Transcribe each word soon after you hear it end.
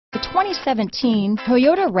2017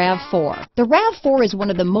 Toyota RAV4. The RAV4 is one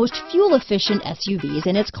of the most fuel-efficient SUVs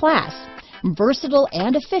in its class. Versatile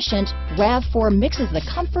and efficient, RAV4 mixes the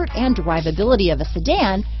comfort and drivability of a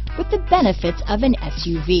sedan with the benefits of an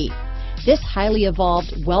SUV. This highly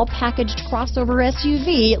evolved, well-packaged crossover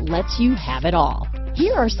SUV lets you have it all.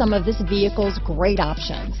 Here are some of this vehicle's great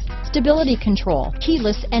options: stability control,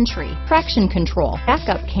 keyless entry, traction control,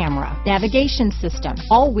 backup camera, navigation system,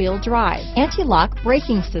 all-wheel drive, anti-lock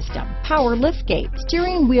braking system, power liftgate,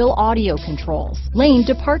 steering wheel audio controls, lane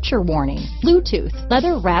departure warning, Bluetooth,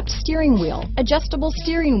 leather-wrapped steering wheel, adjustable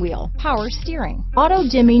steering wheel, power steering,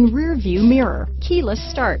 auto-dimming rear-view mirror, keyless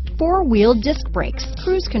start, four-wheel disc brakes,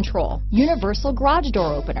 cruise control, universal garage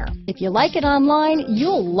door opener. If you like it online,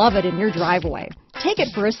 you'll love it in your driveway. Take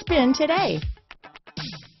it for a spin today.